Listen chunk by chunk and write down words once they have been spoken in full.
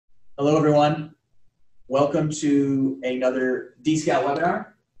Hello, everyone. Welcome to another dscout webinar.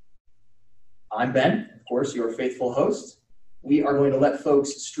 I'm Ben, of course, your faithful host. We are going to let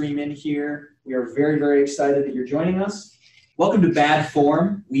folks stream in here. We are very, very excited that you're joining us. Welcome to Bad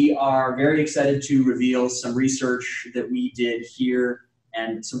Form. We are very excited to reveal some research that we did here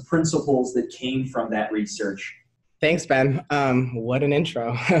and some principles that came from that research. Thanks, Ben. What an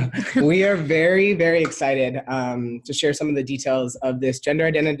intro. We are very, very excited to share some of the details of this gender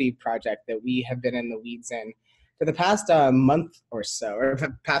identity project that we have been in the weeds in for the past month or so, or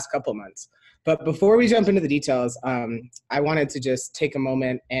the past couple months. But before we jump into the details, I wanted to just take a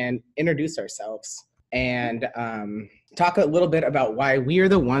moment and introduce ourselves and talk a little bit about why we are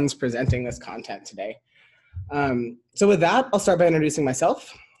the ones presenting this content today. So with that, I'll start by introducing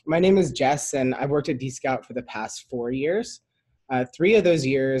myself. My name is Jess, and I've worked at dscout for the past 4 years. 3 of those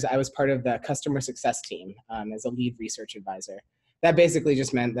years, I was part of the customer success team as a lead research advisor. That basically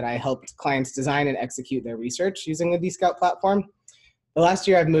just meant that I helped clients design and execute their research using the dscout platform. The last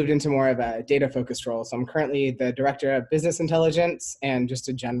year, I've moved into more of a data-focused role, so I'm currently the director of business intelligence and just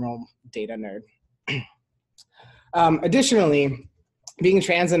a general data nerd. Additionally, being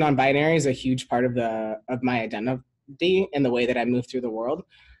trans and non-binary is a huge part of my identity and the way that I move through the world.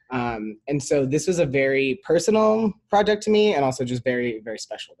 And so this was a very personal project to me and also just very, very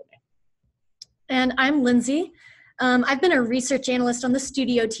special to me. And I'm Lindsey. I've been a research analyst on the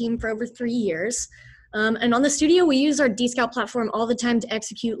studio team for over 3 years. And on the studio, we use our dscout platform all the time to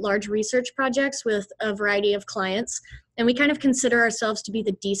execute large research projects with a variety of clients. And we kind of consider ourselves to be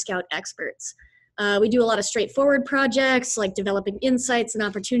the dscout experts. We do a lot of straightforward projects like developing insights and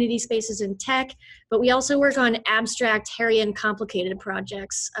opportunity spaces in tech, but we also work on abstract, hairy, and complicated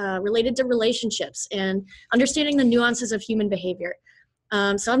projects related to relationships and understanding the nuances of human behavior.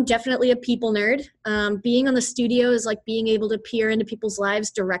 So I'm definitely a people nerd. Being on the studio is like being able to peer into people's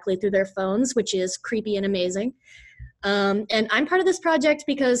lives directly through their phones, which is creepy and amazing. And I'm part of this project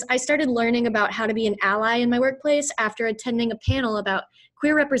because I started learning about how to be an ally in my workplace after attending a panel about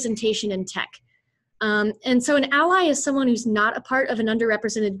queer representation in tech. And so an ally is someone who's not a part of an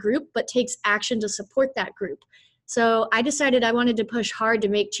underrepresented group, but takes action to support that group. So I decided I wanted to push hard to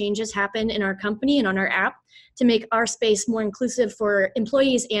make changes happen in our company and on our app to make our space more inclusive for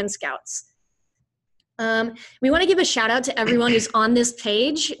employees and scouts. We want to give a shout out to everyone who's on this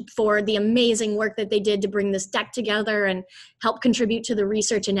page for the amazing work that they did to bring this deck together and help contribute to the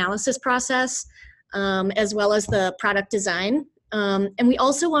research analysis process, as well as the product design. And we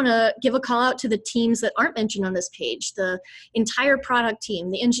also want to give a call out to the teams that aren't mentioned on this page, the entire product team,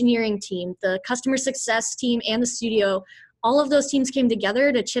 the engineering team, the customer success team, and the studio. All of those teams came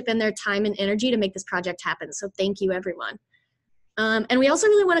together to chip in their time and energy to make this project happen. So thank you, everyone. And we also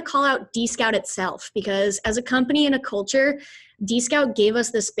really want to call out dscout itself, because as a company and a culture, dscout gave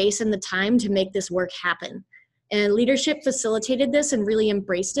us the space and the time to make this work happen. And leadership facilitated this and really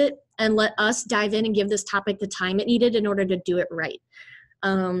embraced it and let us dive in and give this topic the time it needed in order to do it right.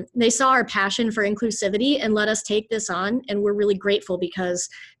 They saw our passion for inclusivity and let us take this on, and we're really grateful because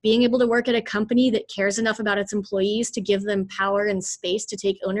being able to work at a company that cares enough about its employees to give them power and space to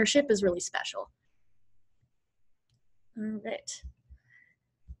take ownership is really special. All right.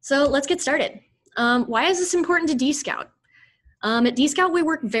 So let's get started. Why is this important to dscout? At dscout, we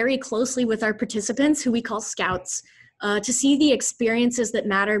work very closely with our participants, who we call scouts, to see the experiences that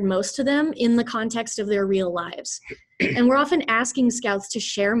matter most to them in the context of their real lives. And we're often asking scouts to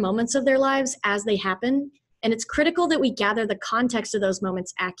share moments of their lives as they happen, and it's critical that we gather the context of those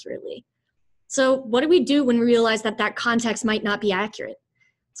moments accurately. So what do we do when we realize that that context might not be accurate?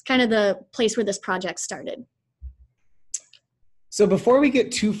 It's kind of the place where this project started. So before we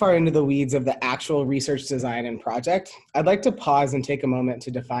get too far into the weeds of the actual research design and project, I'd like to pause and take a moment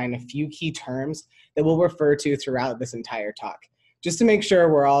to define a few key terms that we'll refer to throughout this entire talk, just to make sure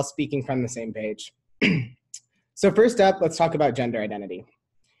we're all speaking from the same page. So first up, let's talk about gender identity.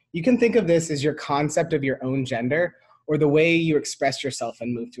 You can think of this as your concept of your own gender or the way you express yourself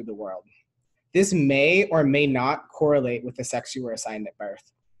and move through the world. This may or may not correlate with the sex you were assigned at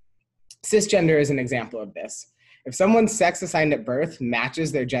birth. Cisgender is an example of this. If someone's sex assigned at birth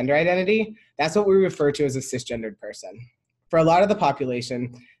matches their gender identity, that's what we refer to as a cisgendered person. For a lot of the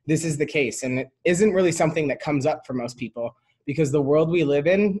population, this is the case, and it isn't really something that comes up for most people because the world we live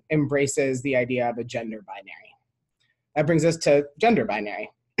in embraces the idea of a gender binary. That brings us to gender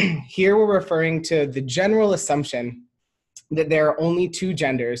binary. Here we're referring to the general assumption that there are only 2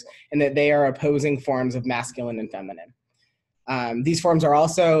 genders and that they are opposing forms of masculine and feminine. These forms are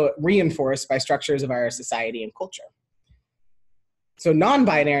also reinforced by structures of our society and culture. So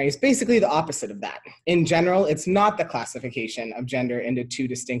non-binary is basically the opposite of that. In general, it's not the classification of gender into two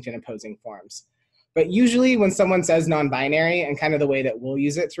distinct and opposing forms. But usually when someone says non-binary, and kind of the way that we'll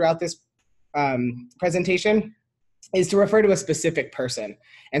use it throughout this presentation, is to refer to a specific person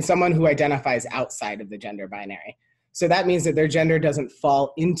and someone who identifies outside of the gender binary. So that means that their gender doesn't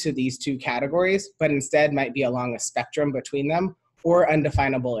fall into these two categories, but instead might be along a spectrum between them or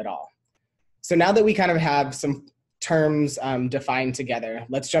undefinable at all. So now that we kind of have some terms defined together,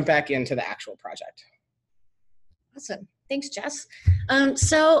 let's jump back into the actual project. Awesome. Thanks, Jess.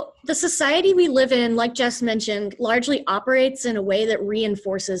 So the society we live in, like Jess mentioned, largely operates in a way that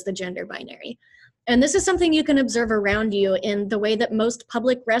reinforces the gender binary. And this is something you can observe around you in the way that most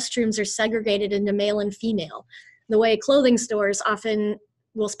public restrooms are segregated into male and female, the way clothing stores often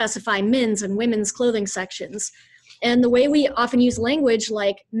will specify men's and women's clothing sections, and the way we often use language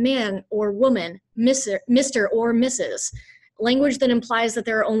like man or woman, Mr. or Mrs., language that implies that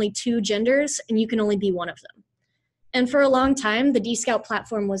there are only two genders and you can only be one of them. And for a long time, the dscout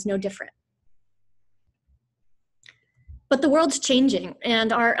platform was no different. But the world's changing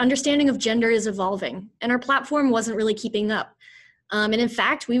and our understanding of gender is evolving, and our platform wasn't really keeping up. And in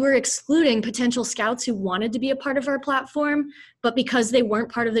fact, we were excluding potential scouts who wanted to be a part of our platform, but because they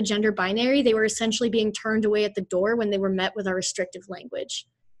weren't part of the gender binary, they were essentially being turned away at the door when they were met with our restrictive language.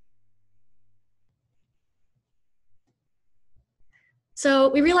 So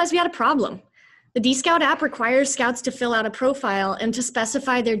we realized we had a problem. The dscout app requires scouts to fill out a profile and to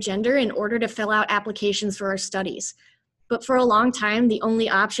specify their gender in order to fill out applications for our studies. But for a long time, the only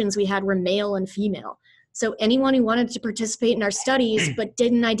options we had were male and female. So anyone who wanted to participate in our studies but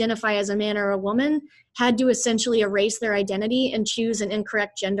didn't identify as a man or a woman had to essentially erase their identity and choose an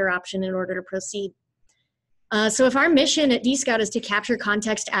incorrect gender option in order to proceed. So if our mission at dscout is to capture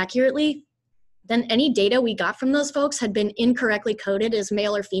context accurately, then any data we got from those folks had been incorrectly coded as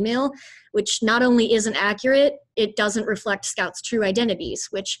male or female, which not only isn't accurate, it doesn't reflect scouts' true identities,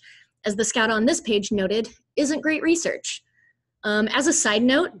 which, as the scout on this page noted, isn't great research. As a side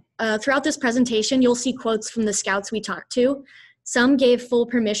note, throughout this presentation, you'll see quotes from the scouts we talked to. Some gave full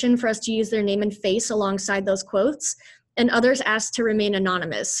permission for us to use their name and face alongside those quotes, and others asked to remain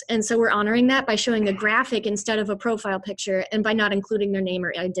anonymous. And so we're honoring that by showing a graphic instead of a profile picture and by not including their name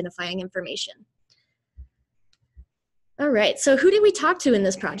or identifying information. All right, so who did we talk to in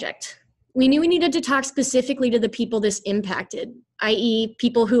this project? We knew we needed to talk specifically to the people this impacted, i.e.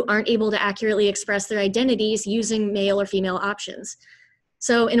 people who aren't able to accurately express their identities using male or female options.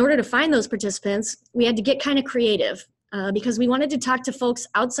 So in order to find those participants, we had to get kind of creative because we wanted to talk to folks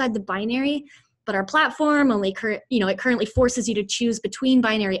outside the binary, but our platform only, it currently forces you to choose between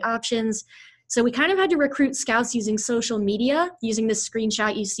binary options. So we kind of had to recruit scouts using social media, using this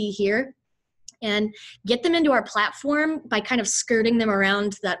screenshot you see here, and get them into our platform by kind of skirting them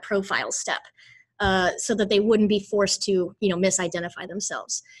around that profile step so that they wouldn't be forced to, misidentify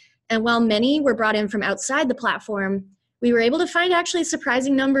themselves. And while many were brought in from outside the platform, we were able to find actually a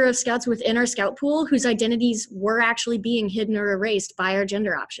surprising number of scouts within our scout pool whose identities were actually being hidden or erased by our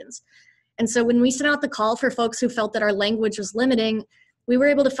gender options. And so when we sent out the call for folks who felt that our language was limiting, we were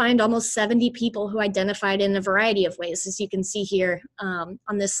able to find almost 70 people who identified in a variety of ways, as you can see here on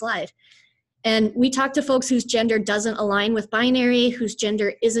this slide. And we talked to folks whose gender doesn't align with binary, whose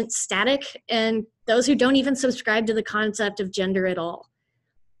gender isn't static, and those who don't even subscribe to the concept of gender at all.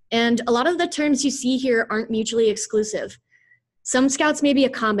 And a lot of the terms you see here aren't mutually exclusive. Some scouts may be a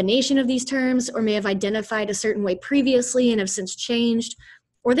combination of these terms or may have identified a certain way previously and have since changed,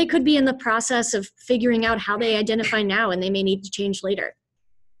 or they could be in the process of figuring out how they identify now and they may need to change later.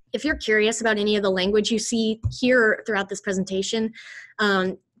 If you're curious about any of the language you see here throughout this presentation,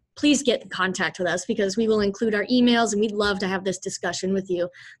 please get in contact with us because we will include our emails and we'd love to have this discussion with you.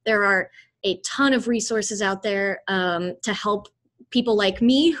 There are a ton of resources out there to help people like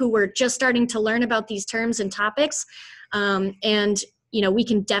me who were just starting to learn about these terms and topics. And we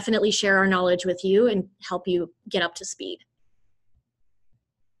can definitely share our knowledge with you and help you get up to speed.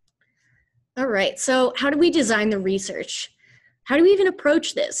 All right, so how do we design the research? How do we even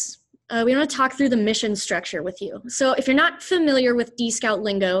approach this? We want to talk through the mission structure with you. So if you're not familiar with dscout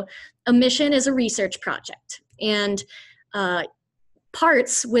lingo, a mission is a research project. And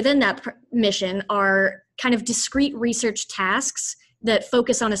parts within that mission are kind of discrete research tasks that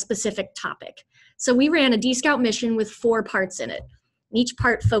focus on a specific topic. So we ran a dscout mission with 4 parts in it. Each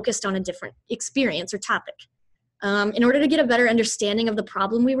part focused on a different experience or topic. In order to get a better understanding of the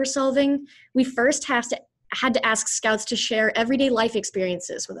problem we were solving, we first had to ask scouts to share everyday life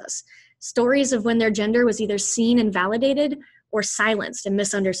experiences with us. Stories of when their gender was either seen and validated or silenced and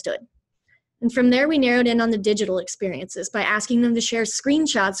misunderstood. And from there, we narrowed in on the digital experiences by asking them to share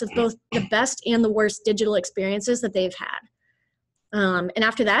screenshots of both the best and the worst digital experiences that they've had. And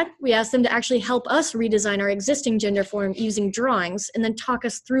after that, we asked them to actually help us redesign our existing gender form using drawings and then talk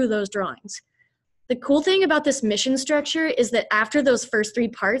us through those drawings. The cool thing about this mission structure is that after those first 3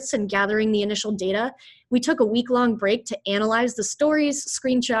 parts and gathering the initial data, we took a week-long break to analyze the stories,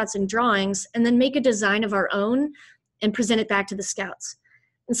 screenshots, and drawings, and then make a design of our own and present it back to the scouts.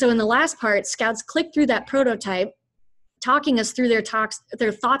 And so in the last part, scouts clicked through that prototype, talking us through their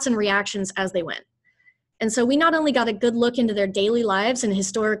thoughts and reactions as they went. And so we not only got a good look into their daily lives and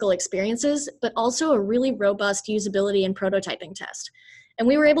historical experiences, but also a really robust usability and prototyping test. And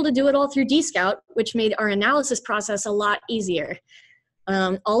we were able to do it all through dscout, which made our analysis process a lot easier.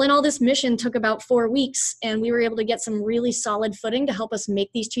 All in all, this mission took about 4 weeks, and we were able to get some really solid footing to help us make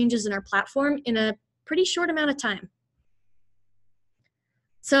these changes in our platform in a pretty short amount of time.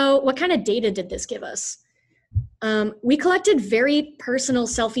 So what kind of data did this give us? We collected very personal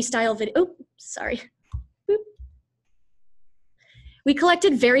selfie style video. We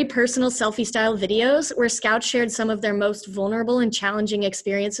collected very personal selfie style videos where scouts shared some of their most vulnerable and challenging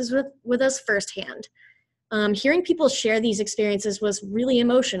experiences with us firsthand. Hearing people share these experiences was really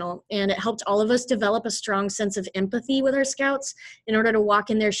emotional, and it helped all of us develop a strong sense of empathy with our scouts in order to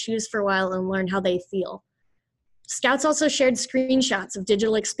walk in their shoes for a while and learn how they feel. Scouts also shared screenshots of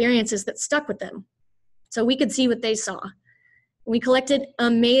digital experiences that stuck with them, so we could see what they saw. We collected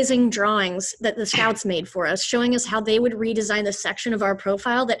amazing drawings that the scouts made for us, showing us how they would redesign the section of our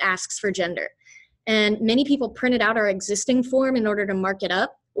profile that asks for gender. And many people printed out our existing form in order to mark it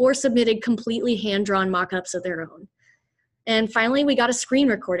up, or submitted completely hand-drawn mock-ups of their own. And finally, we got a screen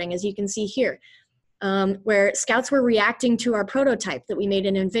recording, as you can see here, where scouts were reacting to our prototype that we made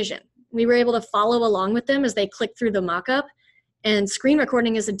in Envision. We were able to follow along with them as they clicked through the mock-up, and screen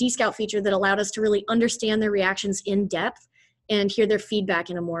recording is a dscout feature that allowed us to really understand their reactions in depth and hear their feedback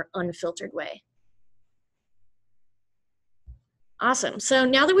in a more unfiltered way. Awesome. So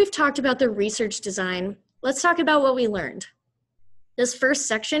now that we've talked about the research design, let's talk about what we learned. This first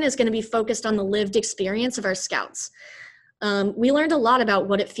section is going to be focused on the lived experience of our scouts. We learned a lot about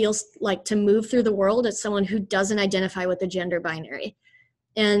what it feels like to move through the world as someone who doesn't identify with the gender binary.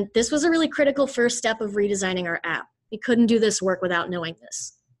 And this was a really critical first step of redesigning our app. We couldn't do this work without knowing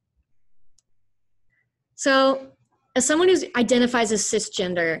this. So, as someone who identifies as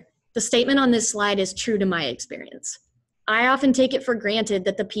cisgender, the statement on this slide is true to my experience. I often take it for granted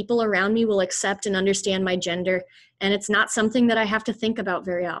that the people around me will accept and understand my gender, and it's not something that I have to think about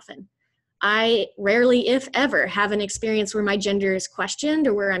very often. I rarely, if ever, have an experience where my gender is questioned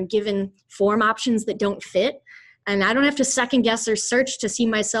or where I'm given form options that don't fit, and I don't have to second guess or search to see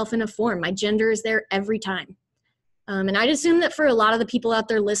myself in a form. My gender is there every time. And I'd assume that for a lot of the people out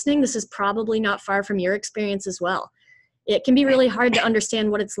there listening, this is probably not far from your experience as well. It can be really hard to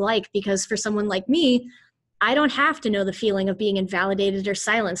understand what it's like because for someone like me, I don't have to know the feeling of being invalidated or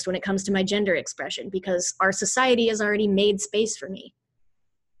silenced when it comes to my gender expression because our society has already made space for me.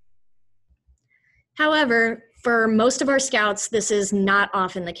 However, for most of our scouts, this is not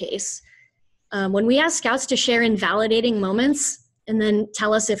often the case. When we ask scouts to share invalidating moments and then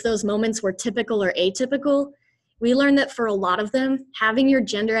tell us if those moments were typical or atypical, we learned that for a lot of them, having your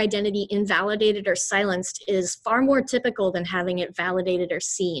gender identity invalidated or silenced is far more typical than having it validated or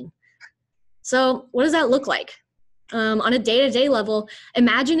seen. So what does that look like? On a day-to-day level,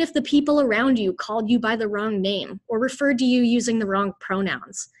 imagine if the people around you called you by the wrong name or referred to you using the wrong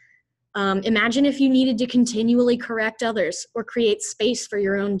pronouns. Imagine if you needed to continually correct others or create space for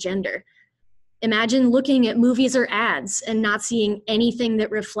your own gender. Imagine looking at movies or ads and not seeing anything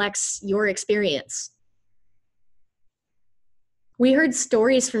that reflects your experience. We heard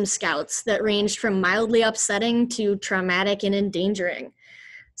stories from scouts that ranged from mildly upsetting to traumatic and endangering.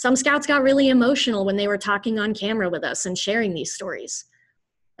 Some scouts got really emotional when they were talking on camera with us and sharing these stories.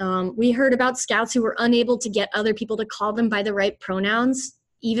 We heard about scouts who were unable to get other people to call them by the right pronouns,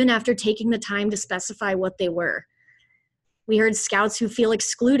 even after taking the time to specify what they were. We heard scouts who feel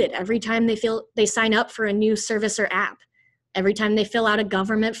excluded every time they sign up for a new service or app, every time they fill out a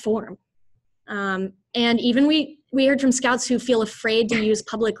government form. And even we heard from scouts who feel afraid to use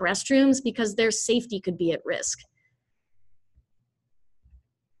public restrooms because their safety could be at risk.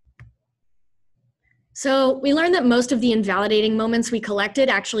 So we learned that most of the invalidating moments we collected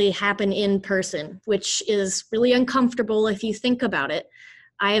actually happen in person, which is really uncomfortable if you think about it.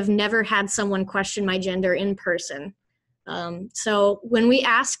 I have never had someone question my gender in person. So when we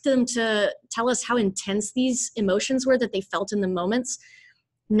asked them to tell us how intense these emotions were that they felt in the moments,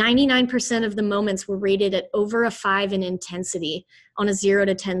 99% of the moments were rated at over a 5 in intensity on a 0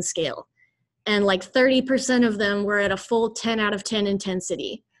 to 10 scale. and like 30% of them were at a full 10 out of 10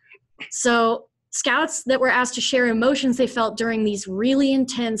 intensity. So scouts that were asked to share emotions they felt during these really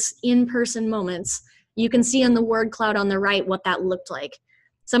intense in-person moments, you can see on the word cloud on the right what that looked like.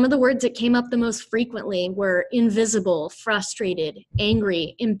 Some of the words that came up the most frequently were invisible, frustrated,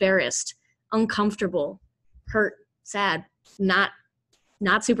 angry, embarrassed, uncomfortable, hurt, sad, not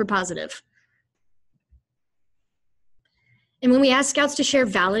super positive. And when we asked scouts to share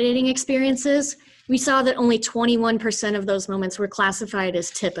validating experiences, we saw that only 21% of those moments were classified as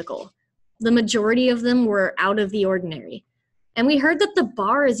typical. The majority of them were out of the ordinary. And we heard that the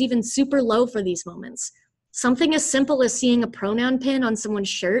bar is even super low for these moments. Something as simple as seeing a pronoun pin on someone's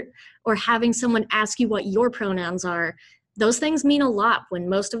shirt or having someone ask you what your pronouns are, those things mean a lot when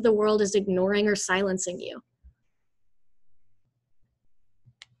most of the world is ignoring or silencing you.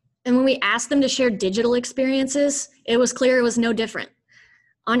 And when we asked them to share digital experiences, it was clear it was no different.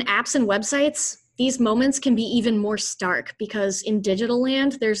 On apps and websites, these moments can be even more stark because in digital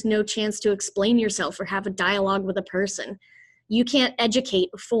land, there's no chance to explain yourself or have a dialogue with a person. You can't educate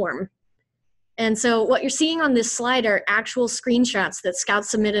a form. And so what you're seeing on this slide are actual screenshots that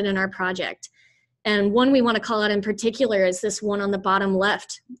scouts submitted in our project. And one we want to call out in particular is this one on the bottom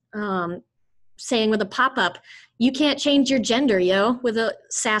left, saying with a pop-up, "You can't change your gender, yo," with a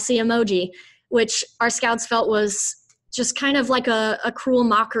sassy emoji, which our scouts felt was just kind of like a cruel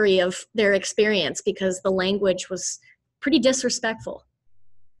mockery of their experience because the language was pretty disrespectful.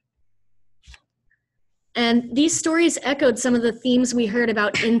 And these stories echoed some of the themes we heard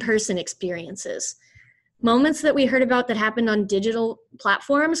about in-person experiences. Moments that we heard about that happened on digital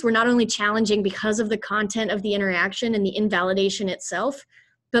platforms were not only challenging because of the content of the interaction and the invalidation itself,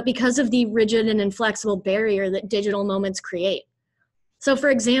 but because of the rigid and inflexible barrier that digital moments create. So for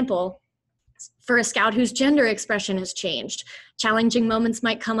example, for a scout whose gender expression has changed, challenging moments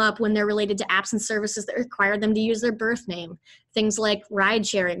might come up when they're related to apps and services that require them to use their birth name. Things like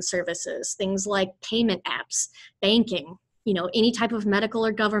ride-sharing services, things like payment apps, banking, any type of medical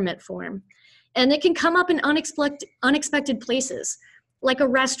or government form. And it can come up in unexpected places, like a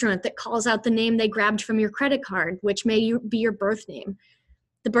restaurant that calls out the name they grabbed from your credit card, which may be your birth name.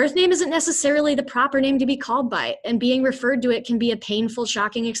 The birth name isn't necessarily the proper name to be called by, and being referred to it can be a painful,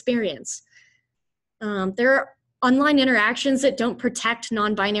 shocking experience. There are online interactions that don't protect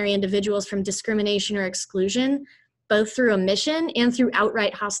non-binary individuals from discrimination or exclusion, both through omission and through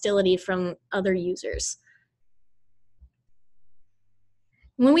outright hostility from other users.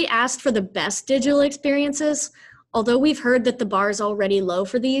 When we asked for the best digital experiences, although we've heard that the bar is already low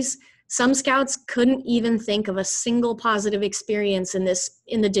for these, some scouts couldn't even think of a single positive experience in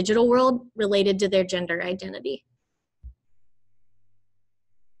the digital world related to their gender identity.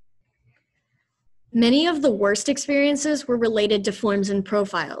 Many of the worst experiences were related to forms and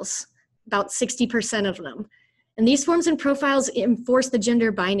profiles, about 60% of them. And these forms and profiles enforce the gender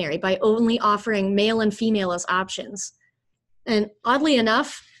binary by only offering male and female as options. And oddly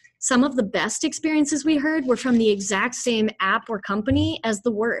enough, some of the best experiences we heard were from the exact same app or company as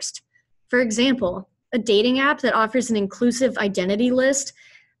the worst. For example, a dating app that offers an inclusive identity list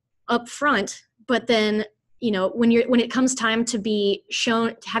up front, but then when it comes time to be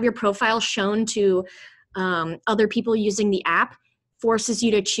shown, to have your profile shown to other people using the app, forces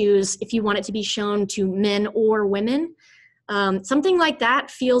you to choose if you want it to be shown to men or women. Something like that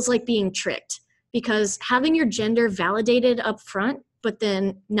feels like being tricked, because having your gender validated up front, but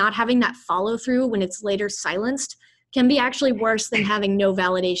then not having that follow through when it's later silenced can be actually worse than having no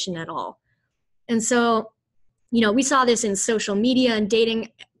validation at all. And so, we saw this in social media and dating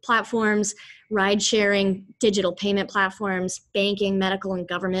platforms, ride sharing, digital payment platforms, banking, medical and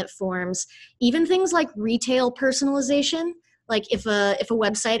government forms, even things like retail personalization. Like if a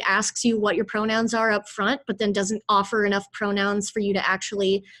website asks you what your pronouns are up front, but then doesn't offer enough pronouns for you to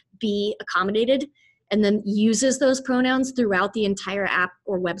actually be accommodated, and then uses those pronouns throughout the entire app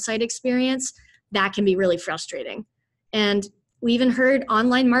or website experience, that can be really frustrating. And we even heard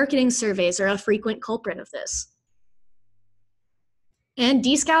online marketing surveys are a frequent culprit of this. And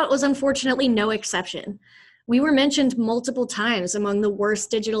dscout was unfortunately no exception. We were mentioned multiple times among the worst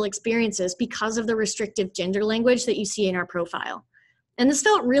digital experiences because of the restrictive gender language that you see in our profile. And this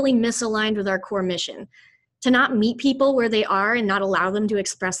felt really misaligned with our core mission. To not meet people where they are and not allow them to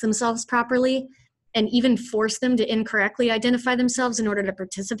express themselves properly, and even force them to incorrectly identify themselves in order to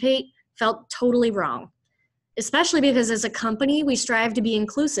participate, felt totally wrong. Especially because as a company, we strive to be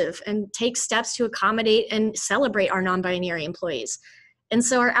inclusive and take steps to accommodate and celebrate our non-binary employees. And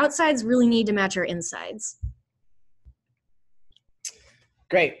so our outsides really need to match our insides.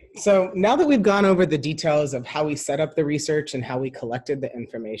 Great. So now that we've gone over the details of how we set up the research and how we collected the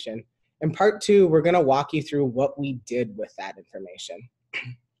information, In part 2, we're going to walk you through what we did with that information.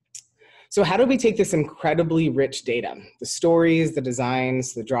 So how do we take this incredibly rich data, the stories, the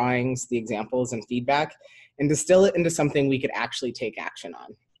designs, the drawings, the examples, and feedback, and distill it into something we could actually take action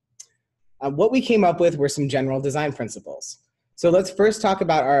on? What we came up with were some general design principles. So let's first talk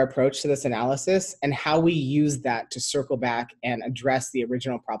about our approach to this analysis and how we use that to circle back and address the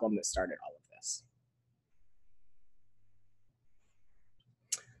original problem that started all of this.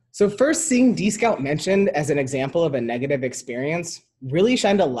 So first, seeing dscout mentioned as an example of a negative experience really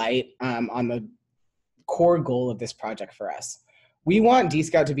shined a light on the core goal of this project for us. We want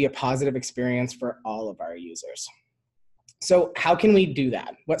dscout to be a positive experience for all of our users. So how can we do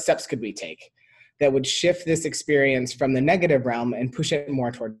that? What steps could we take that would shift this experience from the negative realm and push it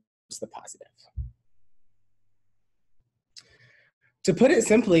more towards the positive? To put it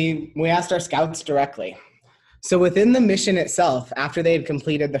simply, we asked our scouts directly. So within the mission itself, after they had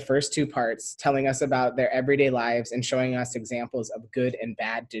completed the first 2 parts, telling us about their everyday lives and showing us examples of good and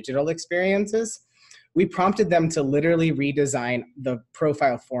bad digital experiences, we prompted them to literally redesign the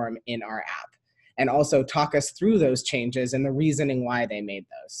profile form in our app and also talk us through those changes and the reasoning why they made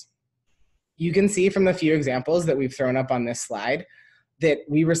those. You can see from the few examples that we've thrown up on this slide that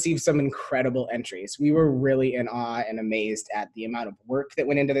we received some incredible entries. We were really in awe and amazed at the amount of work that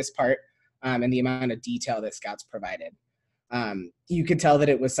went into this part and the amount of detail that scouts provided. You could tell that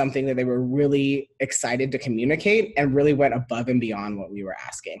it was something that they were really excited to communicate and really went above and beyond what we were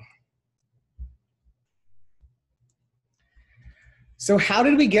asking. So how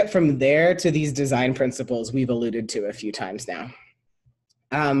did we get from there to these design principles we've alluded to a few times now?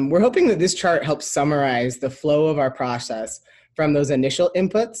 We're hoping that this chart helps summarize the flow of our process from those initial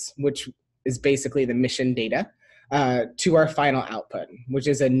inputs, which is basically the mission data, to our final output, which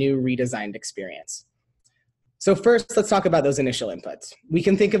is a new redesigned experience. So first, let's talk about those initial inputs. We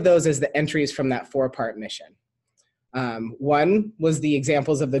can think of those as the entries from that 4-part mission. 1 was the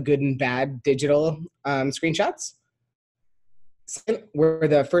examples of the good and bad digital screenshots. Second were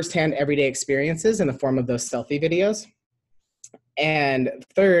the firsthand everyday experiences in the form of those selfie videos. And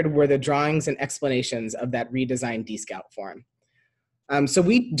third were the drawings and explanations of that redesigned dscout form. So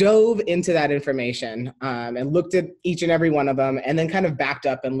we dove into that information and looked at each and every one of them and then kind of backed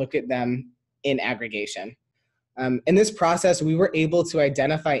up and looked at them in aggregation. In this process, we were able to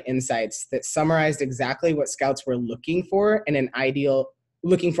identify insights that summarized exactly what scouts were looking for in an ideal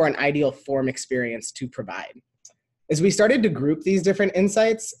form experience to provide. As we started to group these different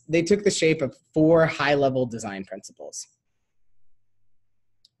insights, they took the shape of 4 high-level design principles.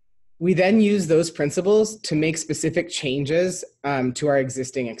 We then use those principles to make specific changes to our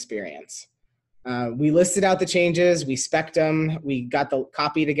existing experience. We listed out the changes, we spec'd them, we got the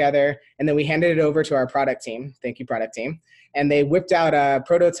copy together, and then we handed it over to our product team. Thank you, product team. And they whipped out a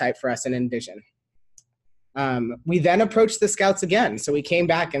prototype for us in InVision. We then approached the scouts again. So we came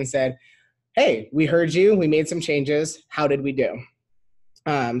back and said, hey, we heard you, we made some changes, how did we do?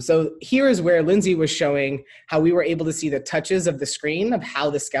 So here is where Lindsey was showing how we were able to see the touches of the screen of how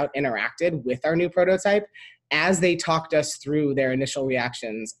the scout interacted with our new prototype as they talked us through their initial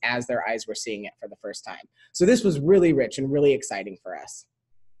reactions as their eyes were seeing it for the first time. So this was really rich and really exciting for us.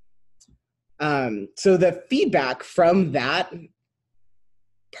 So the feedback from that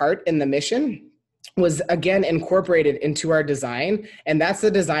part in the mission was again incorporated into our design, and that's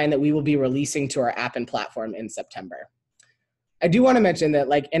the design that we will be releasing to our app and platform in September. I do want to mention that,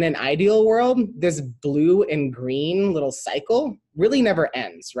 like, in an ideal world, this blue and green little cycle really never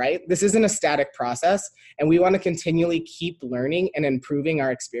ends, right? This isn't a static process, and we want to continually keep learning and improving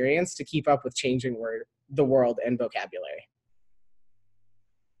our experience to keep up with changing the world and vocabulary.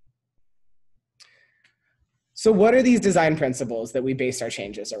 So what are these design principles that we based our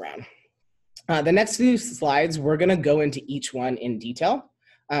changes around? The next few slides, we're going to go into each one in detail.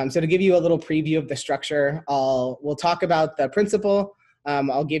 So to give you a little preview of the structure, we'll talk about the principle.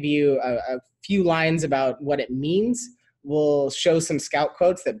 I'll give you a few lines about what it means. We'll show some scout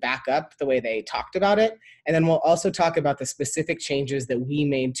quotes that back up the way they talked about it. And then we'll also talk about the specific changes that we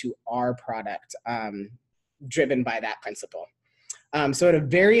made to our product driven by that principle. So at a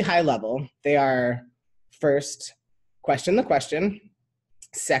very high level, they are: first, question the question;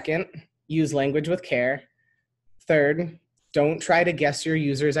 second, use language with care; third, don't try to guess your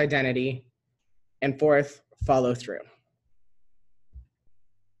user's identity; and fourth, follow through.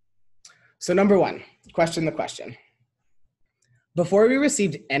 So number 1, question the question. Before we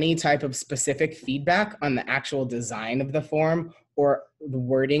received any type of specific feedback on the actual design of the form or the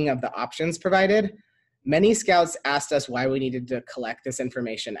wording of the options provided, many scouts asked us why we needed to collect this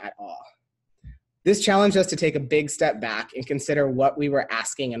information at all. This challenged us to take a big step back and consider what we were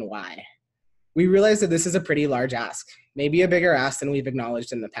asking and why. We realized that this is a pretty large ask, maybe a bigger ask than we've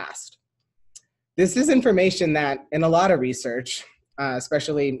acknowledged in the past. This is information that in a lot of research,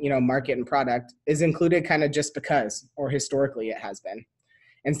 especially market and product, is included kind of just because, or historically it has been,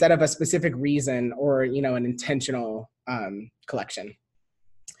 instead of a specific reason or an intentional collection.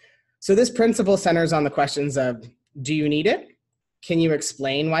 So this principle centers on the questions of, do you need it? Can you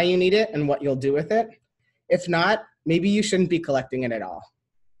explain why you need it and what you'll do with it? If not, maybe you shouldn't be collecting it at all.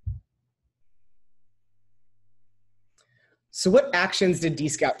 So what actions did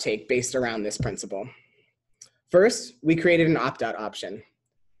dscout take based around this principle? First, we created an opt-out option.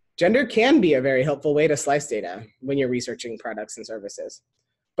 Gender can be a very helpful way to slice data when you're researching products and services,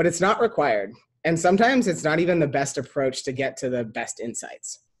 but it's not required. And sometimes it's not even the best approach to get to the best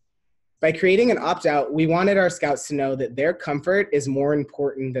insights. By creating an opt-out, we wanted our scouts to know that their comfort is more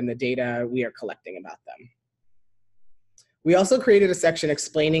important than the data we are collecting about them. We also created a section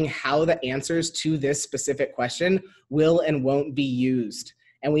explaining how the answers to this specific question will and won't be used.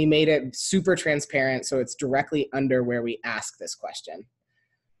 And we made it super transparent so it's directly under where we ask this question.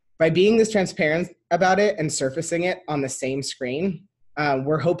 By being this transparent about it and surfacing it on the same screen,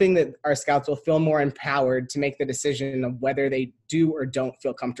 we're hoping that our scouts will feel more empowered to make the decision of whether they do or don't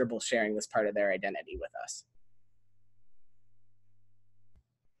feel comfortable sharing this part of their identity with us.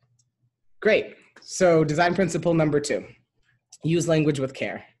 Great. So design principle number 2, use language with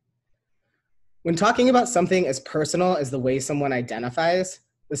care. When talking about something as personal as the way someone identifies,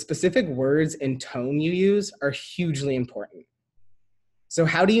 the specific words and tone you use are hugely important. So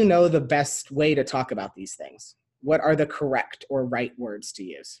how do you know the best way to talk about these things? What are the correct or right words to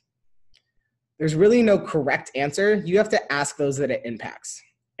use? There's really no correct answer. You have to ask those that it impacts.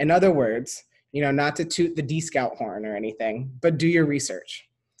 In other words, not to toot the dscout horn or anything, but do your research.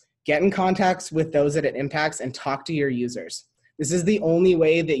 Get in contact with those that it impacts and talk to your users. This is the only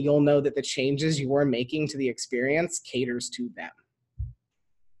way that you'll know that the changes you are making to the experience caters to them.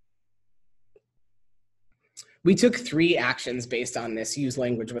 We took 3 actions based on this use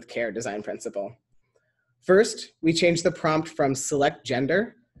language with care design principle. First, we changed the prompt from select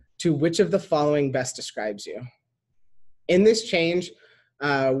gender to which of the following best describes you. In this change,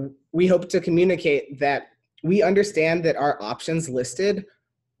 we hope to communicate that we understand that our options listed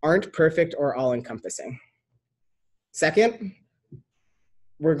aren't perfect or all-encompassing. Second,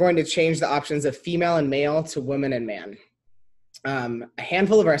 we're going to change the options of female and male to woman and man. A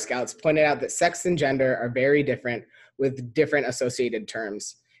handful of our scouts pointed out that sex and gender are very different with different associated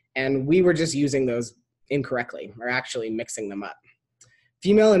terms, and we were just using those incorrectly, or actually mixing them up.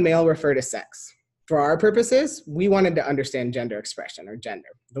 Female and male refer to sex. For our purposes, we wanted to understand gender expression, or gender,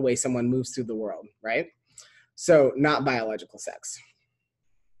 the way someone moves through the world, right? So not biological sex.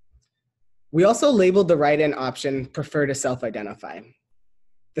 We also labeled the write-in option prefer to self-identify.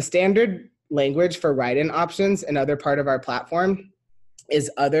 The standard language for write-in options in other part of our platform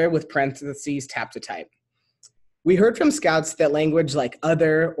is other with parentheses tap to type. We heard from scouts that language like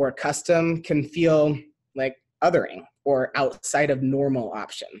other or custom can feel like othering or outside of normal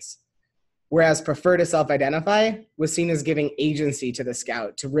options. Whereas prefer to self-identify was seen as giving agency to the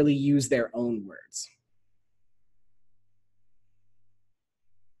scout to really use their own words.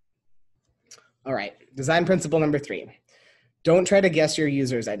 All right, design principle number 3. Don't try to guess your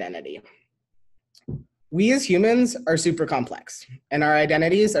user's identity. We as humans are super complex, and our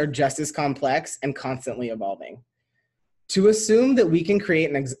identities are just as complex and constantly evolving. To assume that we can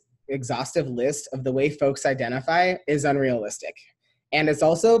create an exhaustive list of the way folks identify is unrealistic, and it's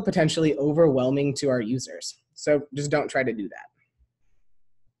also potentially overwhelming to our users. So just don't try to do that.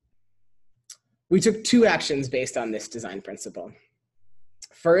 We took 2 actions based on this design principle.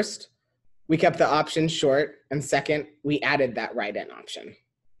 First, we kept the option short, and second, we added that write-in option.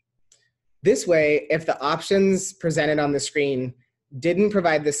 This way, if the options presented on the screen didn't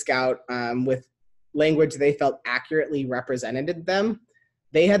provide the scout with language they felt accurately represented them,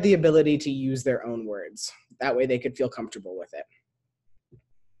 they had the ability to use their own words. That way they could feel comfortable with it.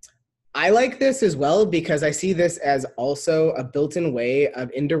 I like this as well because I see this as also a built-in way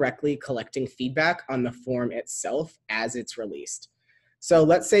of indirectly collecting feedback on the form itself as it's released. So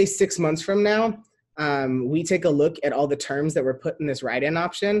let's say 6 months from now, we take a look at all the terms that were put in this write-in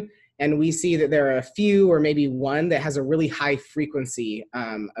option, and we see that there are a few or maybe one that has a really high frequency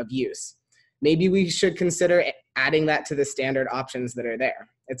of use. Maybe we should consider adding that to the standard options that are there.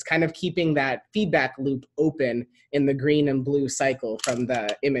 It's kind of keeping that feedback loop open in the green and blue cycle from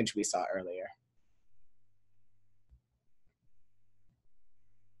the image we saw earlier.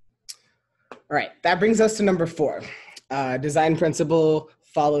 All right, that brings us to number 4, design principle,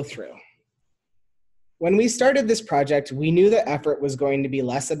 follow through. When we started this project, we knew the effort was going to be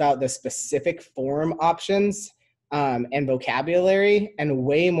less about the specific form options and vocabulary, and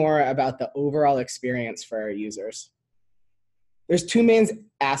way more about the overall experience for our users. There's two main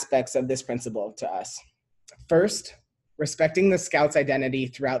aspects of this principle to us. First, respecting the Scout's identity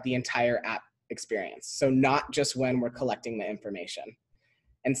throughout the entire app experience, so not just when we're collecting the information.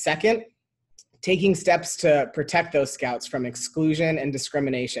 And second, taking steps to protect those Scouts from exclusion and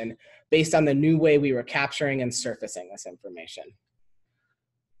discrimination based on the new way we were capturing and surfacing this information.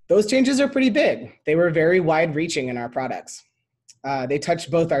 Those changes are pretty big. They were very wide-reaching in our products. They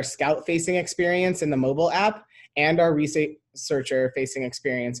touched both our Scout-facing experience in the mobile app and our researcher-facing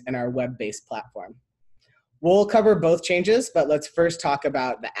experience in our web-based platform. We'll cover both changes, but let's first talk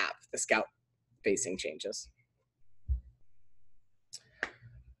about the app, the Scout-facing changes.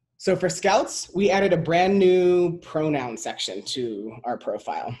 So for Scouts, we added a brand new pronoun section to our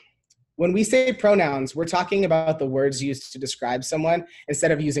profile. When we say pronouns, we're talking about the words used to describe someone instead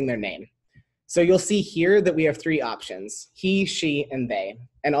of using their name. So you'll see here that we have three options: he, she, and they,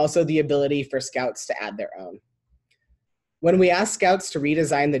 and also the ability for Scouts to add their own. When we asked Scouts to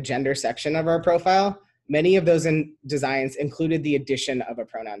redesign the gender section of our profile, many of those designs included the addition of a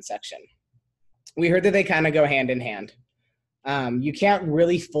pronoun section. We heard that they kind of go hand in hand. You can't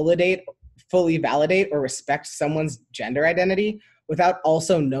really fully validate or respect someone's gender identity without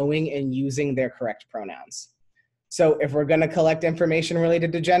also knowing and using their correct pronouns. So if we're going to collect information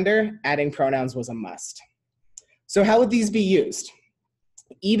related to gender, adding pronouns was a must. So how would these be used?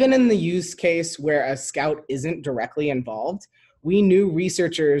 Even in the use case where a Scout isn't directly involved, we knew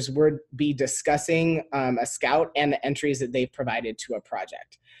researchers would be discussing a Scout and the entries that they've provided to a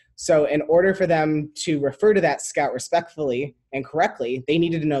project. So in order for them to refer to that Scout respectfully and correctly, they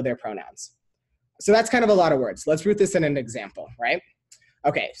needed to know their pronouns. So that's kind of a lot of words. Let's root this in an example, right?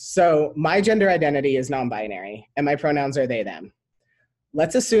 Okay, so my gender identity is non-binary and my pronouns are they, them.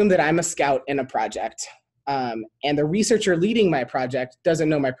 Let's assume that I'm a Scout in a project and the researcher leading my project doesn't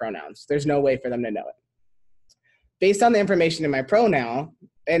know my pronouns. There's no way for them to know it. Based on the information in my profile,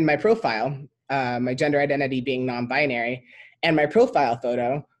 my gender identity being non-binary, and my profile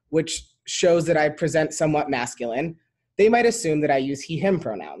photo, which shows that I present somewhat masculine, they might assume that I use he, him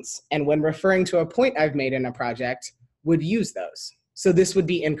pronouns, and when referring to a point I've made in a project, would use those. So this would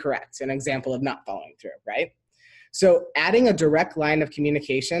be incorrect, an example of not following through, right? So adding a direct line of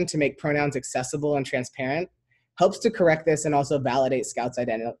communication to make pronouns accessible and transparent helps to correct this and also validate Scout's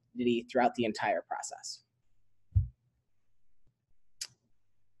identity throughout the entire process.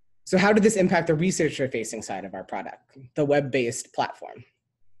 So how did this impact the researcher-facing side of our product, the web-based platform?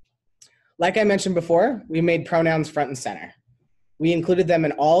 Like I mentioned before, we made pronouns front and center. We included them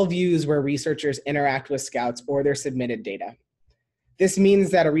in all views where researchers interact with Scouts or their submitted data. This means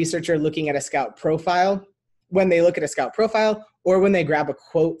that a researcher looking at a Scout profile, when they look at a Scout profile, or when they grab a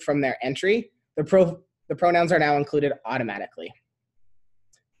quote from their entry, the pronouns are now included automatically.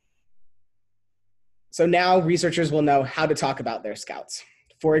 So now researchers will know how to talk about their Scouts.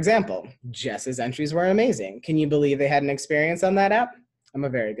 For example, Jess's entries were amazing. Can you believe they had an experience on that app? I'm a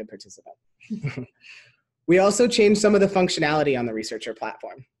very good participant. We also changed some of the functionality on the researcher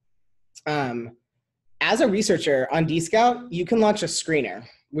platform. As a researcher on dscout, you can launch a screener,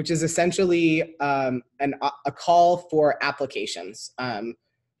 which is essentially a call for applications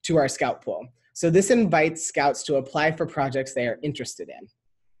to our Scout pool. So this invites Scouts to apply for projects they are interested in.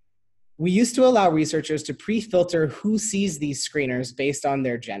 We used to allow researchers to pre-filter who sees these screeners based on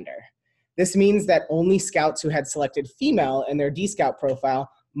their gender. This means that only Scouts who had selected female in their dscout profile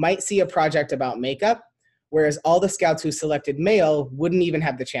might see a project about makeup, whereas all the Scouts who selected male wouldn't even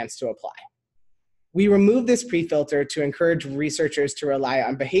have the chance to apply. We removed this pre-filter to encourage researchers to rely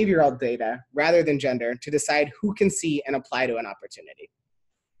on behavioral data rather than gender to decide who can see and apply to an opportunity.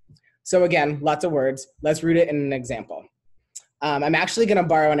 So again, lots of words. Let's root it in an example. I'm actually going to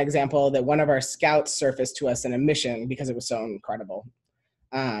borrow an example that one of our Scouts surfaced to us in a mission because it was so incredible.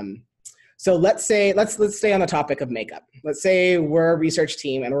 So let's stay on the topic of makeup. Let's say we're a research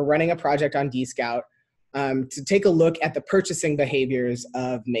team and we're running a project on dscout to take a look at the purchasing behaviors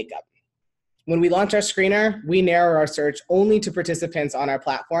of makeup. When we launch our screener, we narrow our search only to participants on our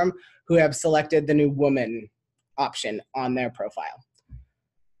platform who have selected the new woman option on their profile.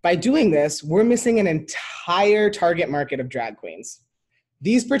 By doing this, we're missing an entire target market of drag queens.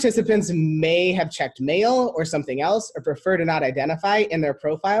 These participants may have checked male or something else or prefer to not identify in their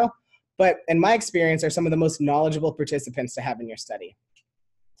profile, but in my experience are some of the most knowledgeable participants to have in your study.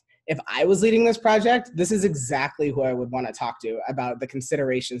 If I was leading this project, this is exactly who I would want to talk to about the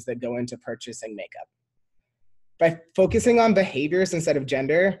considerations that go into purchasing makeup. By focusing on behaviors instead of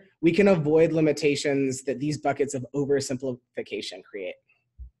gender, we can avoid limitations that these buckets of oversimplification create.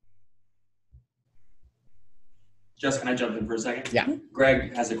 Jess, can I jump in for a second? Yeah.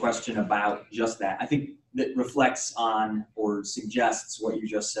 Greg has a question about just that. I think that reflects on or suggests what you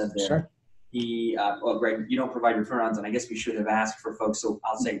just said there. Sure. Well, Greg, you don't provide your pronouns, and I guess we should have asked for folks. So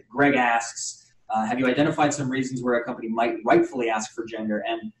I'll say, Greg asks, have you identified some reasons where a company might rightfully ask for gender?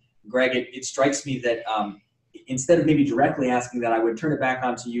 And Greg, it strikes me that instead of maybe directly asking that, I would turn it back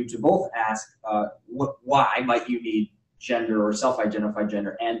onto you to both ask why might you need gender or self-identified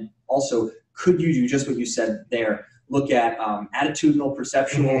gender, and also could you do just what you said there, look at attitudinal,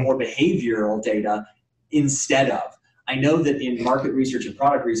 perceptual, or behavioral data instead of. I know that in market research and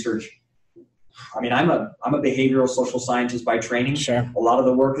product research, I mean, I'm a behavioral social scientist by training. Sure. A lot of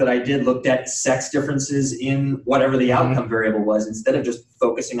the work that I did looked at sex differences in whatever the outcome variable was, instead of just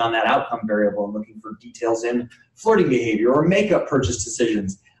focusing on that outcome variable and looking for details in flirting behavior or makeup purchase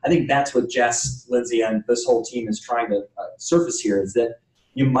decisions. I think that's what Jess, Lindsey, and this whole team is trying to surface here, is that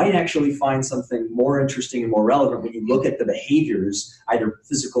you might actually find something more interesting and more relevant when you look at the behaviors, either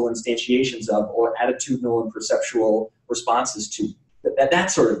physical instantiations of or attitudinal and perceptual responses to that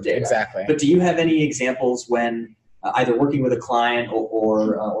sort of data. Exactly. But do you have any examples when either working with a client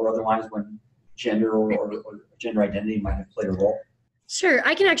or otherwise when gender or gender identity might have played a role? Sure,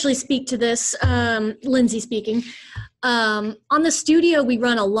 I can actually speak to this, Lindsey speaking. On the studio, we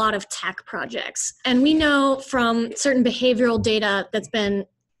run a lot of tech projects, and we know from certain behavioral data that's been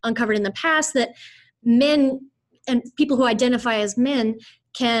uncovered in the past that men and people who identify as men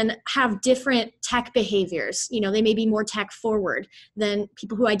can have different tech behaviors. You know, they may be more tech forward than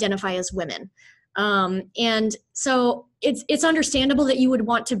people who identify as women. And so it's understandable that you would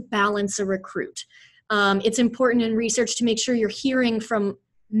want to balance a recruit. It's important in research to make sure you're hearing from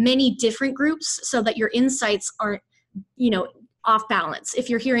many different groups so that your insights aren't, off balance. If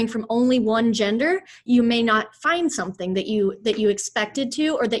you're hearing from only one gender, you may not find something that you expected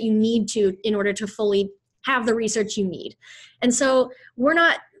to or that you need to in order to fully have the research you need. And so we're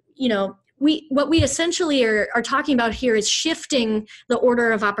not, what we essentially are talking about here is shifting the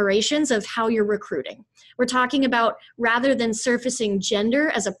order of operations of how you're recruiting. We're talking about, rather than surfacing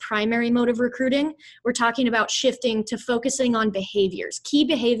gender as a primary mode of recruiting, we're talking about shifting to focusing on behaviors, key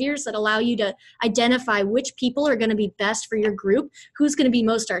behaviors that allow you to identify which people are going to be best for your group, who's going to be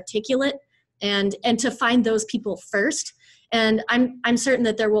most articulate, and to find those people first. And I'm certain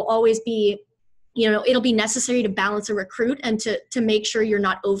that there will always be, it'll be necessary to balance a recruit and to make sure you're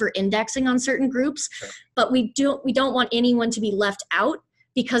not over-indexing on certain groups. Sure. But we don't want anyone to be left out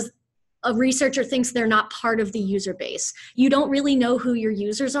because a researcher thinks they're not part of the user base. You don't really know who your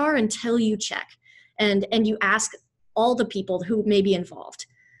users are until you check and you ask all the people who may be involved.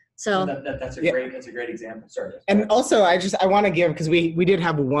 So that's a great example. Sorry. And also I want to give, because we did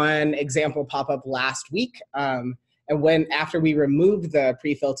have one example pop up last week. And after we removed the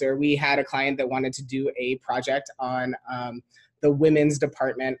pre-filter, we had a client that wanted to do a project on the women's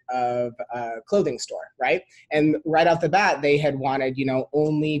department of a clothing store, right? And right off the bat, they had wanted,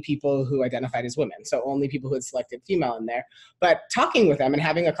 only people who identified as women. So only people who had selected female in there. But talking with them and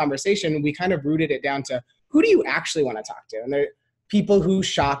having a conversation, we kind of rooted it down to, who do you actually want to talk to? And they're people who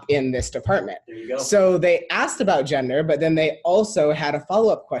shop in this department. There you go. So they asked about gender, but then they also had a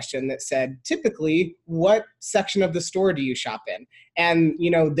follow-up question that said, typically, what section of the store do you shop in? And,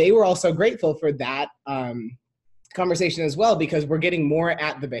 they were also grateful for that conversation as well, because we're getting more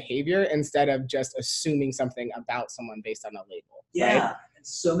at the behavior instead of just assuming something about someone based on a label. Yeah. Right?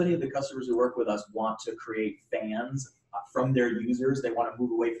 So many of the customers who work with us want to create fans from their users. They want to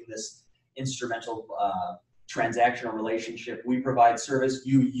move away from this instrumental transactional relationship. We provide service,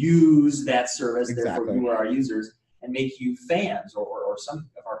 you use that service, Exactly. Therefore you are our users, and make you fans, or some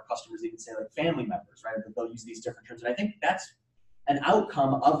of our customers even say like family members, right? They'll use these different terms. And I think that's an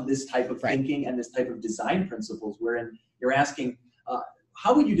outcome of this type of thinking and this type of design principles, wherein you're asking,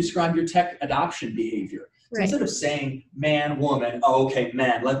 how would you describe your tech adoption behavior? So Right. instead of saying man, woman, oh, okay,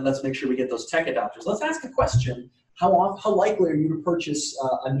 man, let's make sure we get those tech adopters. Let's ask a question. How likely are you to purchase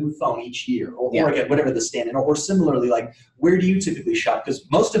a new phone each year, or again, whatever the standard, or similarly, like, where do you typically shop? Because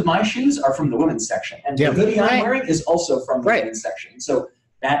most of my shoes are from the women's section, and the hoodie I'm wearing is also from the women's section. So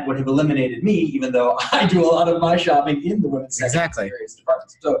that would have eliminated me, even though I do a lot of my shopping in the women's section in various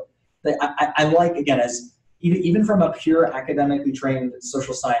departments. So I like, again, as even from a pure academically trained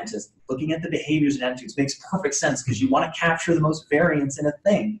social scientist, looking at the behaviors and attitudes makes perfect sense, because you want to capture the most variance in a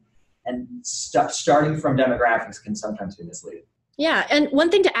thing. And starting from demographics can sometimes be misleading. Yeah, and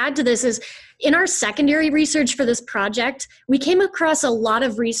one thing to add to this is, in our secondary research for this project, we came across a lot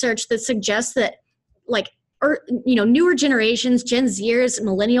of research that suggests that, like, or, newer generations, Gen Zers,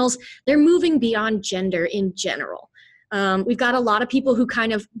 millennials, they're moving beyond gender in general. We've got a lot of people who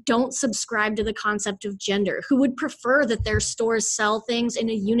kind of don't subscribe to the concept of gender, who would prefer that their stores sell things in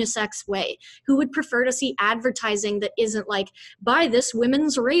a unisex way, who would prefer to see advertising that isn't like, buy this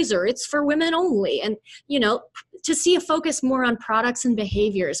women's razor, it's for women only. And, to see a focus more on products and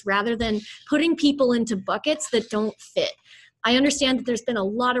behaviors rather than putting people into buckets that don't fit. I understand that there's been a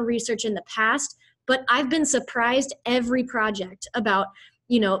lot of research in the past, but I've been surprised every project about,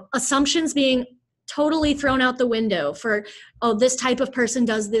 assumptions being totally thrown out the window for, oh, this type of person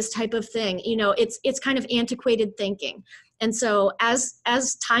does this type of thing. It's kind of antiquated thinking. And so as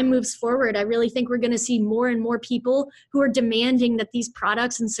time moves forward, I really think we're going to see more and more people who are demanding that these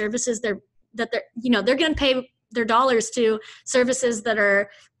products and services they're going to pay their dollars to services that are,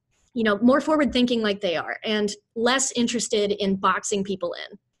 more forward thinking like they are and less interested in boxing people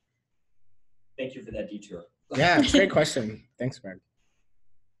in. Thank you for that detour. Yeah, great question. Thanks, Greg.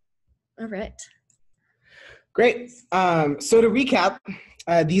 All right. Great. So to recap,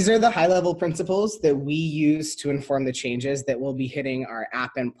 these are the high-level principles that we use to inform the changes that will be hitting our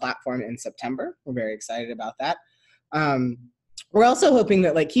app and platform in September. We're very excited about that. We're also hoping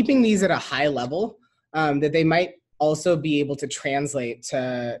that, keeping these at a high level, that they might also be able to translate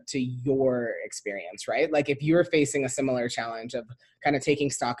to your experience, right? Like if you're facing a similar challenge of kind of taking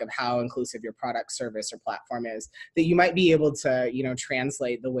stock of how inclusive your product, service, or platform is, that you might be able to,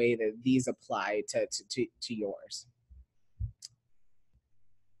 translate the way that these apply to yours.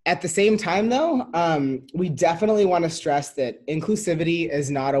 At the same time, though, we definitely want to stress that inclusivity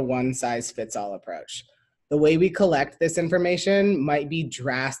is not a one-size-fits-all approach. The way we collect this information might be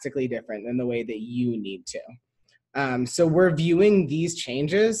drastically different than the way that you need to. So we're viewing these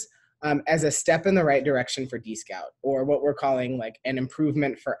changes as a step in the right direction for dscout, or what we're calling an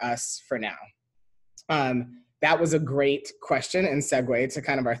improvement for us for now. That was a great question and segue to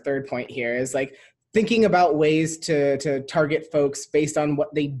kind of our third point here is thinking about ways to target folks based on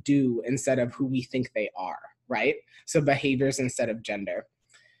what they do instead of who we think they are, right? So behaviors instead of gender.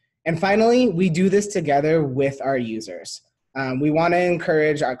 And finally, we do this together with our users. We want to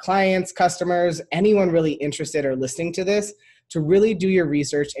encourage our clients, customers, anyone really interested or listening to this to really do your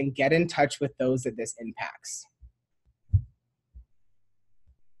research and get in touch with those that this impacts.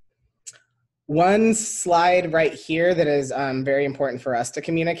 One slide right here that is very important for us to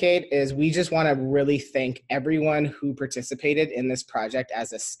communicate is we just want to really thank everyone who participated in this project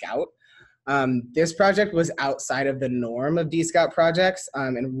as a scout. This project was outside of the norm of dscout projects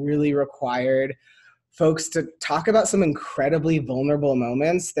and really required folks to talk about some incredibly vulnerable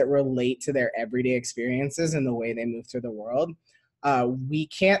moments that relate to their everyday experiences and the way they move through the world. We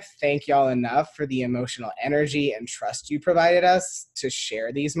can't thank y'all enough for the emotional energy and trust you provided us to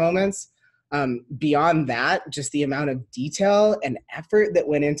share these moments. Beyond that, just the amount of detail and effort that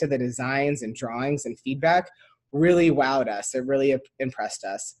went into the designs and drawings and feedback really wowed us. It really impressed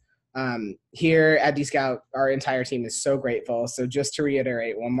us. Here at dscout, our entire team is so grateful. So just to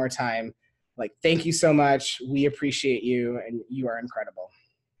reiterate one more time, thank you so much. We appreciate you and you are incredible.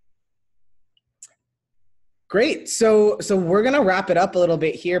 Great. So we're going to wrap it up a little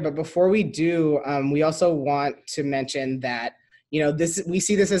bit here. But before we do, we also want to mention that, we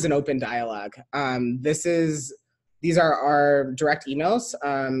see this as an open dialogue. These are our direct emails.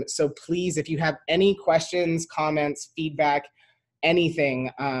 So please, if you have any questions, comments, feedback, anything,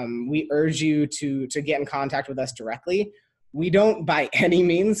 we urge you to get in contact with us directly. We don't by any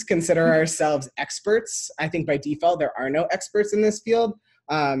means consider ourselves experts. I think by default, there are no experts in this field.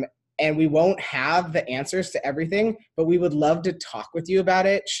 And we won't have the answers to everything, but we would love to talk with you about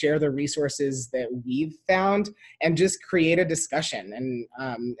it, share the resources that we've found, and just create a discussion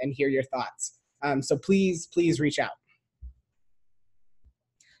and hear your thoughts. So please reach out.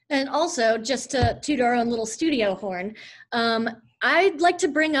 And also, just to toot our own little studio horn, I'd like to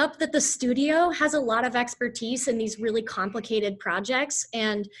bring up that the studio has a lot of expertise in these really complicated projects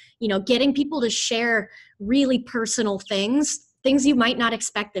and, getting people to share really personal things you might not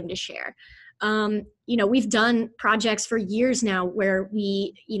expect them to share. We've done projects for years now where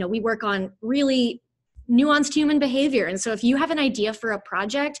we work on really nuanced human behavior. And so if you have an idea for a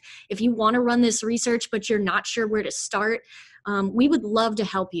project, if you want to run this research, but you're not sure where to start, we would love to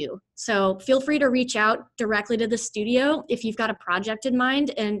help you. So feel free to reach out directly to the studio if you've got a project in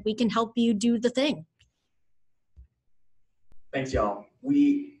mind, and we can help you do the thing. Thanks, y'all.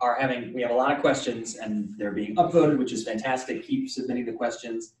 We have a lot of questions and they're being upvoted, which is fantastic. Keep submitting the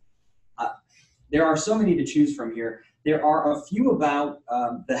questions. There are so many to choose from here. There are a few about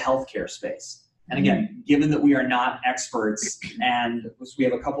the healthcare space. And again, given that we are not experts and we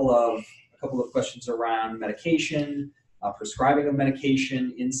have a couple of couple of questions around medication, prescribing of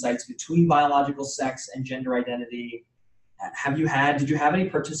medication, insights between biological sex and gender identity. Did you have any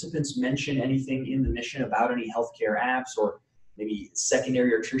participants mention anything in the mission about any healthcare apps or maybe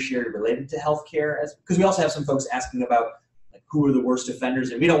secondary or tertiary related to healthcare? Because we also have some folks asking about like, who are the worst offenders,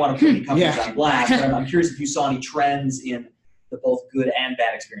 and we don't want to put any companies on blast, but I'm curious if you saw any trends in the both good and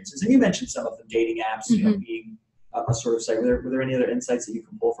bad experiences. And you mentioned some of the dating apps, being a sort of site. Were there any other insights that you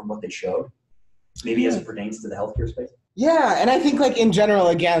can pull from what they showed, maybe as it pertains to the healthcare space? Yeah, and I think like in general,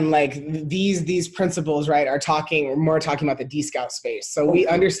 again, like these principles, right, are talking about the dscout space. So we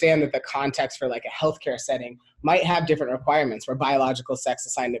understand that the context for like a healthcare setting might have different requirements where biological sex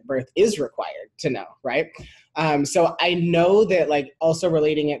assigned at birth is required to know, right? So I know that like also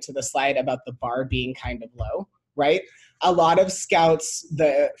relating it to the slide about the bar being kind of low, right? A lot of scouts,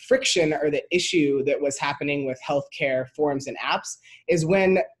 the friction or the issue that was happening with healthcare forums and apps is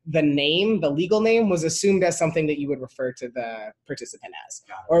when the legal name was assumed as something that you would refer to the participant as,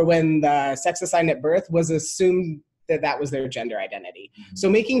 or when the sex assigned at birth was assumed that was their gender identity. So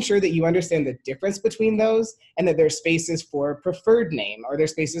making sure that you understand the difference between those and that there's spaces for preferred name or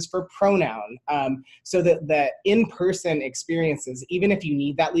there's spaces for pronoun, so that the in-person experiences, even if you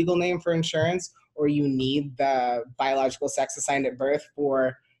need that legal name for insurance, or you need the biological sex assigned at birth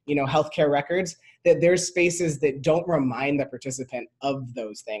for, healthcare records, that there's spaces that don't remind the participant of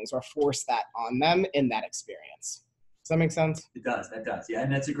those things or force that on them in that experience. Does that make sense? It does, that does. Yeah,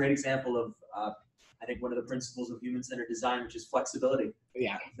 and that's a great example of, I think, one of the principles of human-centered design, which is flexibility.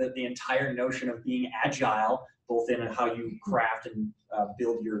 Yeah. The entire notion of being agile, both in how you craft and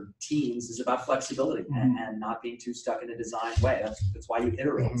build your teams, is about flexibility and not being too stuck in a design way. That's why you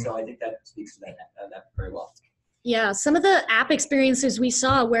iterate. So I think that speaks to that very well. Yeah, some of the app experiences we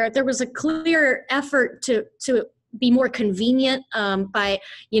saw where there was a clear effort to be more convenient by,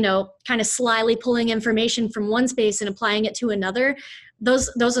 kind of slyly pulling information from one space and applying it to another. Those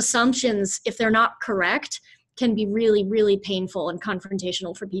assumptions, if they're not correct, can be really, really painful and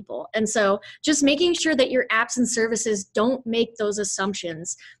confrontational for people. And so just making sure that your apps and services don't make those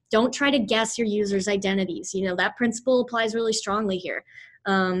assumptions. Don't try to guess your users' identities. That principle applies really strongly here.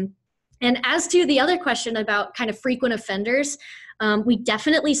 And as to the other question about kind of frequent offenders, we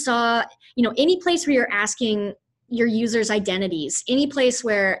definitely saw, any place where you're asking your users' identities, any place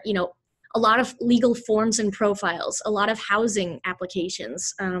where, a lot of legal forms and profiles, a lot of housing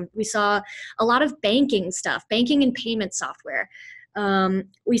applications. We saw a lot of banking stuff, banking and payment software.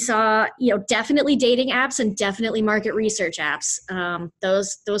 We saw, definitely dating apps and definitely market research apps.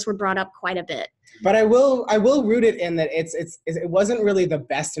 Those were brought up quite a bit. But I will root it in that it wasn't really the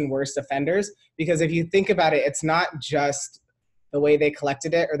best and worst offenders, because if you think about it, it's not just the way they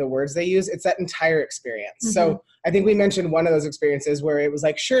collected it or the words they use, it's that entire experience. So I think we mentioned one of those experiences where it was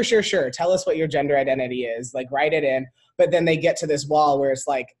like, sure, tell us what your gender identity is, like write it in. But then they get to this wall where it's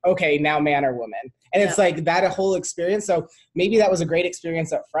like, okay, now man or woman. And it's like that whole experience. So maybe that was a great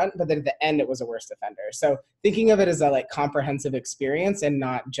experience up front, but then at the end it was a worst offender. So thinking of it as a like comprehensive experience and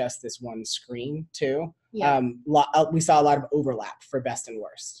not just this one screen too. Yeah. We saw a lot of overlap for best and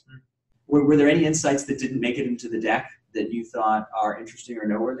worst. Were there any insights that didn't make it into the deck that you thought are interesting or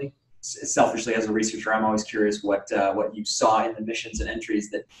noteworthy? Selfishly, as a researcher, I'm always curious what you saw in the missions and entries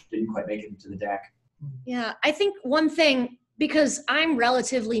that didn't quite make it into the deck. Yeah, I think one thing, because I'm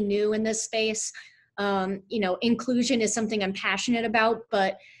relatively new in this space, inclusion is something I'm passionate about,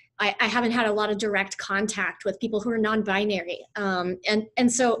 but I haven't had a lot of direct contact with people who are non-binary.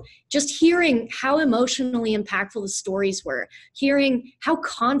 And so just hearing how emotionally impactful the stories were, hearing how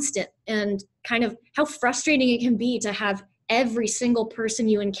constant and kind of how frustrating it can be to have every single person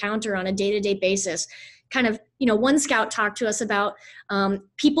you encounter on a day-to-day basis. Kind of, one scout talked to us about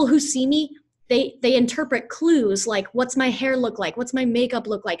people who see me, they interpret clues like, what's my hair look like? What's my makeup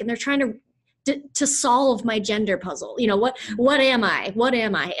look like? And they're trying to solve my gender puzzle. What am I? What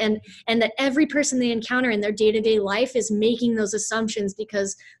am I? And that every person they encounter in their day-to-day life is making those assumptions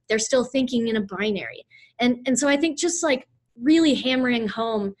because they're still thinking in a binary. And so I think just like really hammering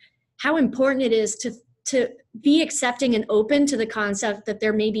home how important it is to be accepting and open to the concept that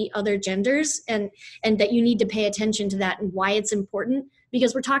there may be other genders and that you need to pay attention to that and why it's important,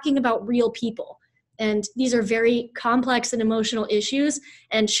 because we're talking about real people. And these are very complex and emotional issues,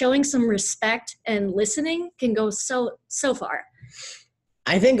 and showing some respect and listening can go so far.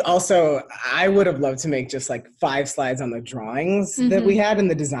 I think also I would have loved to make just like 5 slides on the drawings that we had in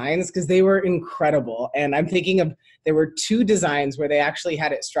the designs, because they were incredible. And I'm thinking of, there were 2 designs where they actually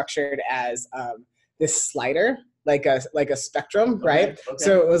had it structured as this slider, like a spectrum, right? Okay.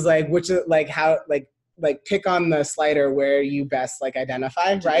 So it was like, like pick on the slider where you best like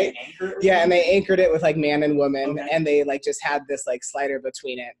identify, right? Yeah, and they anchored it with like man and woman, and they like just had this like slider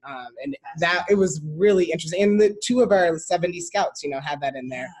between it, and that it was really interesting. And the 2 of our 70 scouts, you know, had that in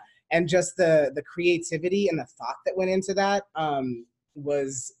there, and just the creativity and the thought that went into that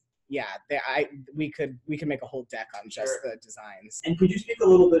was. Yeah, we could make a whole deck on just the designs. And could you speak a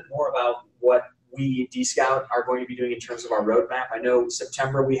little bit more about what we dscout are going to be doing in terms of our roadmap? I know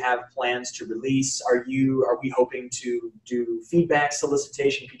September we have plans to release. Are we hoping to do feedback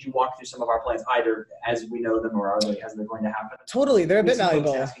solicitation? Could you walk through some of our plans, either as we know them or as they're going to happen? Totally, they're a bit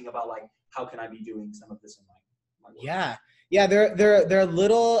malleable. Asking about like how can I be doing some of this in my work? Yeah, they're a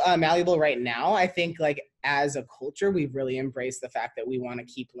little malleable right now. I think like as a culture, we've really embraced the fact that we want to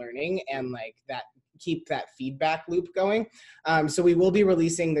keep learning and like keep that feedback loop going. So we will be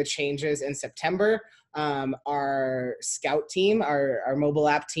releasing the changes in September. Our scout team, our mobile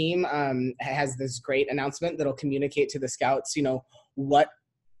app team, has this great announcement that'll communicate to the scouts, you know, what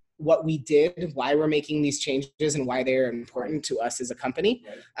we did, why we're making these changes, and why they're important to us as a company.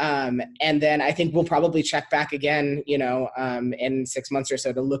 And then I think we'll probably check back again, you know, in 6 months or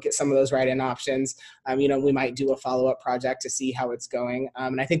so to look at some of those write-in options. You know, we might do a follow-up project to see how it's going.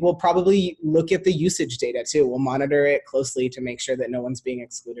 And I think we'll probably look at the usage data too. We'll monitor it closely to make sure that no one's being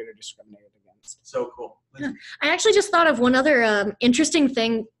excluded or discriminated against. So cool. Yeah. I actually just thought of one other interesting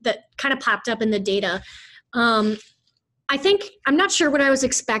thing that kind of popped up in the data. I'm not sure what I was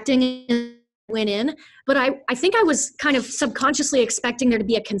expecting when I went in, but I think I was kind of subconsciously expecting there to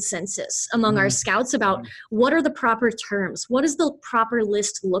be a consensus among our scouts about what are the proper terms, what does the proper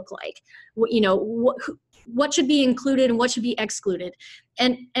list look like, what should be included and what should be excluded.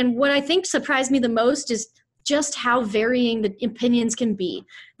 And what I think surprised me the most is just how varying the opinions can be.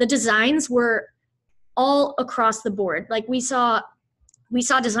 The designs were all across the board. Like we saw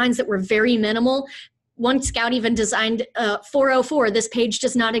designs that were very minimal. One scout even designed 404, this page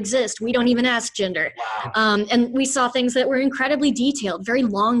does not exist. We don't even ask gender. Wow. And we saw things that were incredibly detailed, very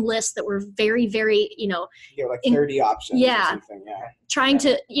long lists that were very, very, like 30 options. Yeah. Or something. Yeah. Trying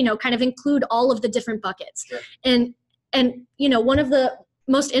to, kind of include all of the different buckets. Sure. And one of the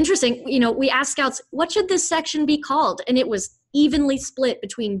most interesting, we asked scouts, what should this section be called? And it was evenly split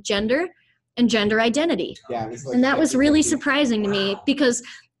between gender and gender identity. Yeah. And that was really surprising to me, because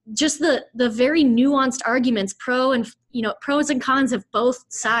just the very nuanced arguments, pros and cons of both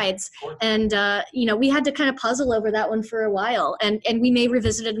sides. And, we had to kind of puzzle over that one for a while. And we may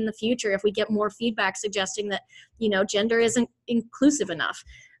revisit it in the future if we get more feedback suggesting that, gender isn't inclusive enough.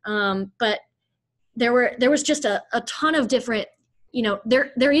 But there was just a ton of different,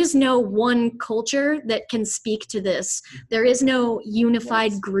 there is no one culture that can speak to this. There is no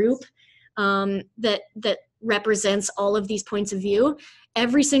unified group that represents all of these points of view.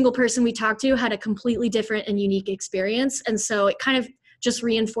 Every single person we talked to had a completely different and unique experience. And so it kind of just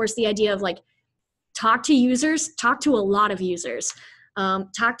reinforced the idea of like, talk to users, talk to a lot of users,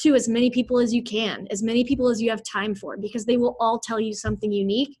 talk to as many people as you can, as many people as you have time for, because they will all tell you something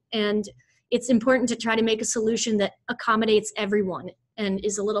unique. And it's important to try to make a solution that accommodates everyone and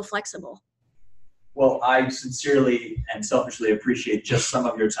is a little flexible. Well, I sincerely and selfishly appreciate just some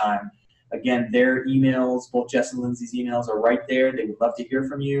of your time. Again, their emails, both Jess and Lindsey's emails, are right there. They would love to hear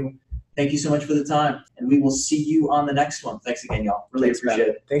from you. Thank you so much for the time, and we will see you on the next one. Thanks again, y'all. Really appreciate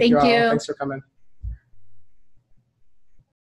it. Thank you all. You. Thanks for coming.